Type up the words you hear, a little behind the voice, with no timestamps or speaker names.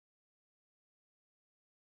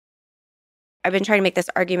I've been trying to make this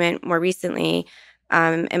argument more recently,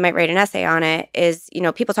 and might write an essay on it, is,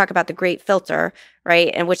 people talk about the great filter, right?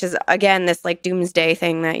 And which is, again, this like doomsday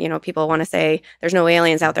thing that, people want to say there's no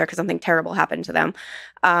aliens out there because something terrible happened to them.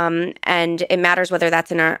 And it matters whether that's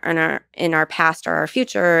in our past or our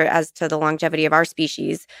future as to the longevity of our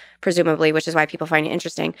species, presumably, which is why people find it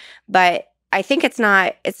interesting. But I think it's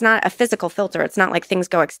not a physical filter. It's not like things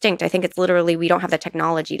go extinct. I think it's literally we don't have the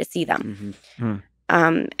technology to see them.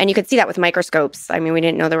 And you could see that with microscopes. I mean, we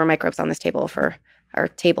didn't know there were microbes on this table or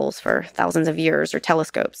tables for thousands of years, or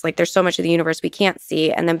telescopes. Like, there's so much of the universe we can't see.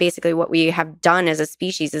 And then basically what we have done as a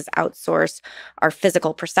species is outsource our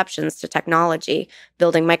physical perceptions to technology,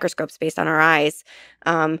 building microscopes based on our eyes,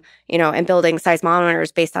 and building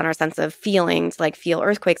seismometers based on our sense of feeling to like feel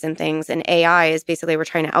earthquakes and things. And AI is basically we're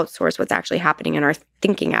trying to outsource what's actually happening in our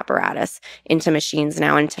thinking apparatus into machines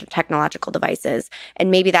now, into technological devices. And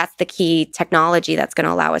maybe that's the key technology that's going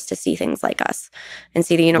to allow us to see things like us and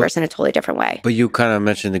see the universe in a totally different way. But you kind of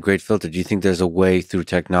mentioned the great filter. Do you think there's a way through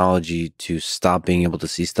technology to stop being able to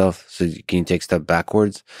see stuff? So can you take a step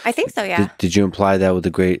backwards? I think so, yeah. Did you imply that with the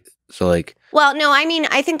great, so like... Well, no, I mean,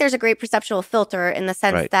 I think there's a great perceptual filter in the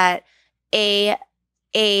sense that a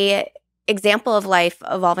example of life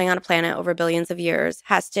evolving on a planet over billions of years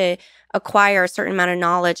has to acquire a certain amount of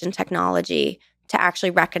knowledge and technology to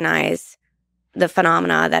actually recognize the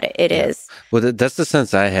phenomena that it is. Well, that's the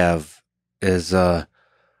sense I have is, I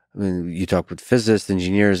mean, you talk with physicists,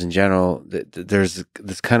 engineers in general, there's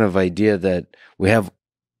this kind of idea that we have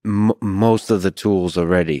most of the tools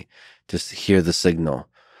already to hear the signal.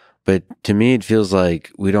 But to me, it feels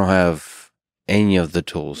like we don't have any of the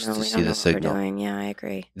tools to see the signal. Yeah, I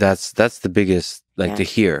agree. That's the biggest, to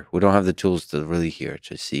hear. We don't have the tools to really hear,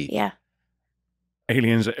 to see. Yeah.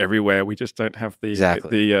 Aliens are everywhere. We just don't have the...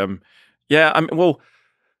 Exactly. I mean,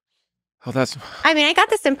 that's... I mean, I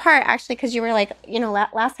got this in part, actually, because you were like,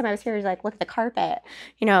 last time I was here, you was like, look at the carpet.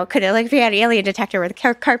 Could it, like, if we had an alien detector, would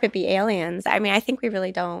the carpet be aliens? I mean, I think we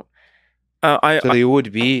really don't. So they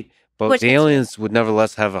would be... But the aliens would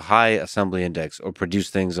nevertheless have a high assembly index or produce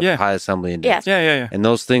things of high assembly index. Yeah. And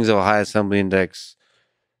those things of a high assembly index,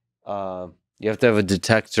 you have to have a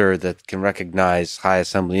detector that can recognize high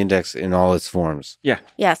assembly index in all its forms. Yeah.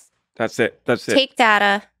 Yes. That's it. Take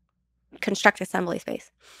data, construct assembly space.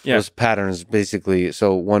 Yeah. Those patterns, basically.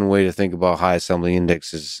 So one way to think about high assembly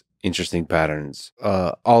index is interesting patterns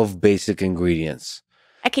of basic ingredients.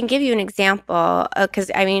 I can give you an example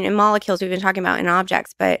because, I mean, in molecules, we've been talking about in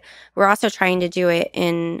objects, but we're also trying to do it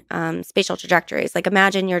in spatial trajectories. Like,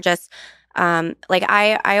 imagine you're just,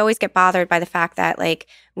 I always get bothered by the fact that, like,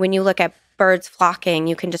 when you look at birds flocking,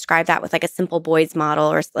 you can describe that with, like, a simple Boyd's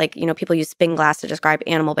model, or, like, people use spin glass to describe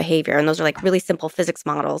animal behavior. And those are, like, really simple physics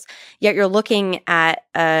models. Yet you're looking at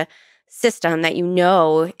a system that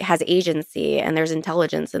has agency and there's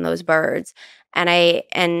intelligence in those birds.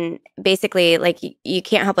 And basically, like, you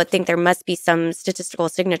can't help but think there must be some statistical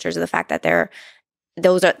signatures of the fact that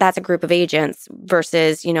that's a group of agents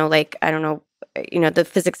versus, like, I don't know, the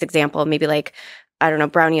physics example, maybe like, I don't know,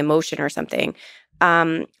 Brownian motion or something.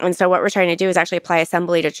 And so what we're trying to do is actually apply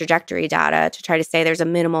assembly to trajectory data to try to say there's a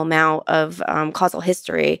minimal amount of causal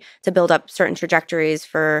history to build up certain trajectories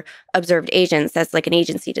for observed agents. That's like an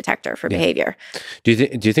agency detector for behavior. Do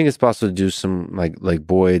you think it's possible to do some like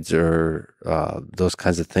Boyd's or those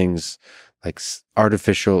kinds of things, like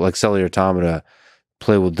artificial, like cellular automata,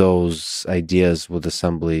 play with those ideas with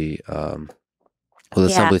assembly?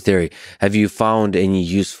 Assembly theory. Have you found any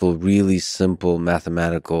useful, really simple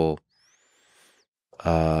mathematical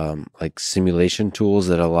like simulation tools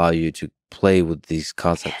that allow you to play with these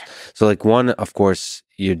concepts? So, like, one, of course,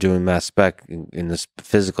 you're doing mass spec in this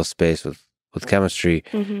physical space with chemistry,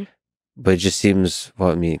 but it just seems,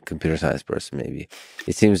 well, I mean, computer science person, maybe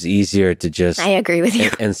it seems easier to just, I agree with you,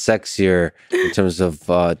 and sexier in terms of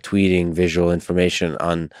tweeting visual information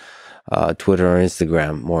on Twitter or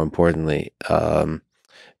Instagram, more importantly,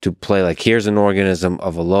 to play like, here's an organism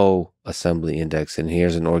of a low assembly index and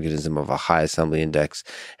here's an organism of a high assembly index,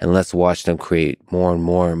 and let's watch them create more and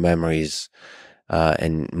more memories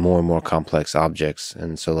and more complex objects.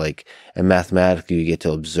 And so, like, and mathematically you get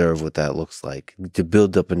to observe what that looks like, to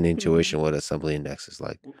build up an intuition what assembly index is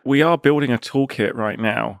like. We are building a toolkit right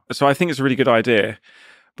now, so I think it's a really good idea.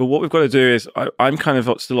 But what we've got to do is, I'm kind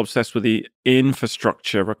of still obsessed with the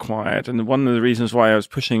infrastructure required. And one of the reasons why I was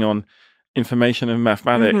pushing on information and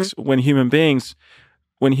mathematics, we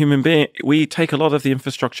take a lot of the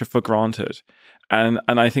infrastructure for granted. And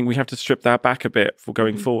I think we have to strip that back a bit for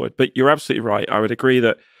going forward. But you're absolutely right. I would agree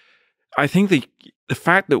that I think the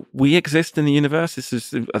fact that we exist in the universe, this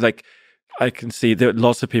is like, I can see that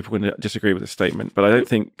lots of people can disagree with this statement, but I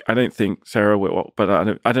don't think Sarah will. But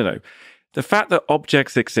I don't know. The fact that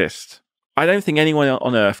objects exist, I don't think anyone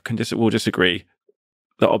on Earth will disagree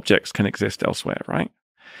that objects can exist elsewhere, right?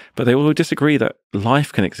 But they will disagree that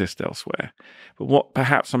life can exist elsewhere. But what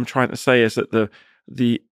perhaps I'm trying to say is that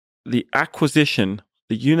the acquisition,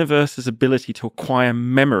 the universe's ability to acquire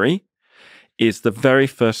memory, is the very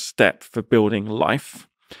first step for building life,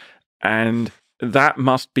 and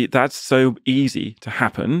that's so easy to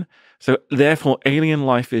happen. So therefore, alien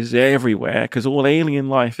life is everywhere, because all alien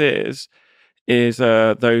life is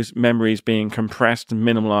those memories being compressed and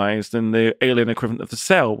minimalized, and the alien equivalent of the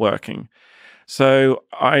cell working. So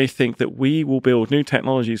I think that we will build new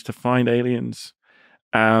technologies to find aliens,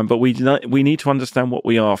 but we need to understand what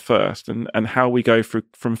we are first, and how we go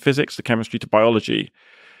from physics to chemistry to biology.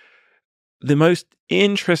 The most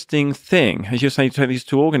interesting thing, as you're saying, to these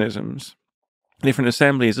two organisms, different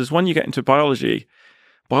assemblies, is when you get into biology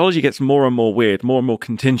gets more and more weird, more and more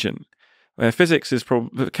contingent. Where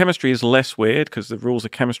chemistry is less weird because the rules of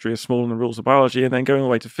chemistry are smaller than the rules of biology, and then going all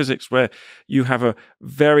the way to physics, where you have a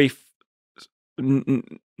very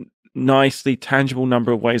nicely tangible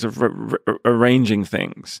number of ways of arranging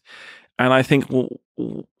things. And I think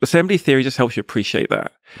assembly theory just helps you appreciate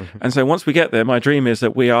that. Mm-hmm. And so once we get there, my dream is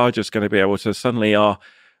that we are just going to be able to suddenly I'm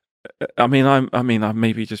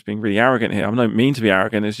maybe just being really arrogant here. I don't mean to be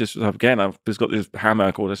arrogant. It's just, again, I've just got this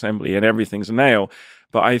hammer called assembly and everything's a nail.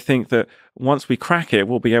 But I think that once we crack it,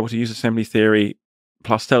 we'll be able to use assembly theory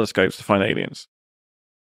plus telescopes to find aliens.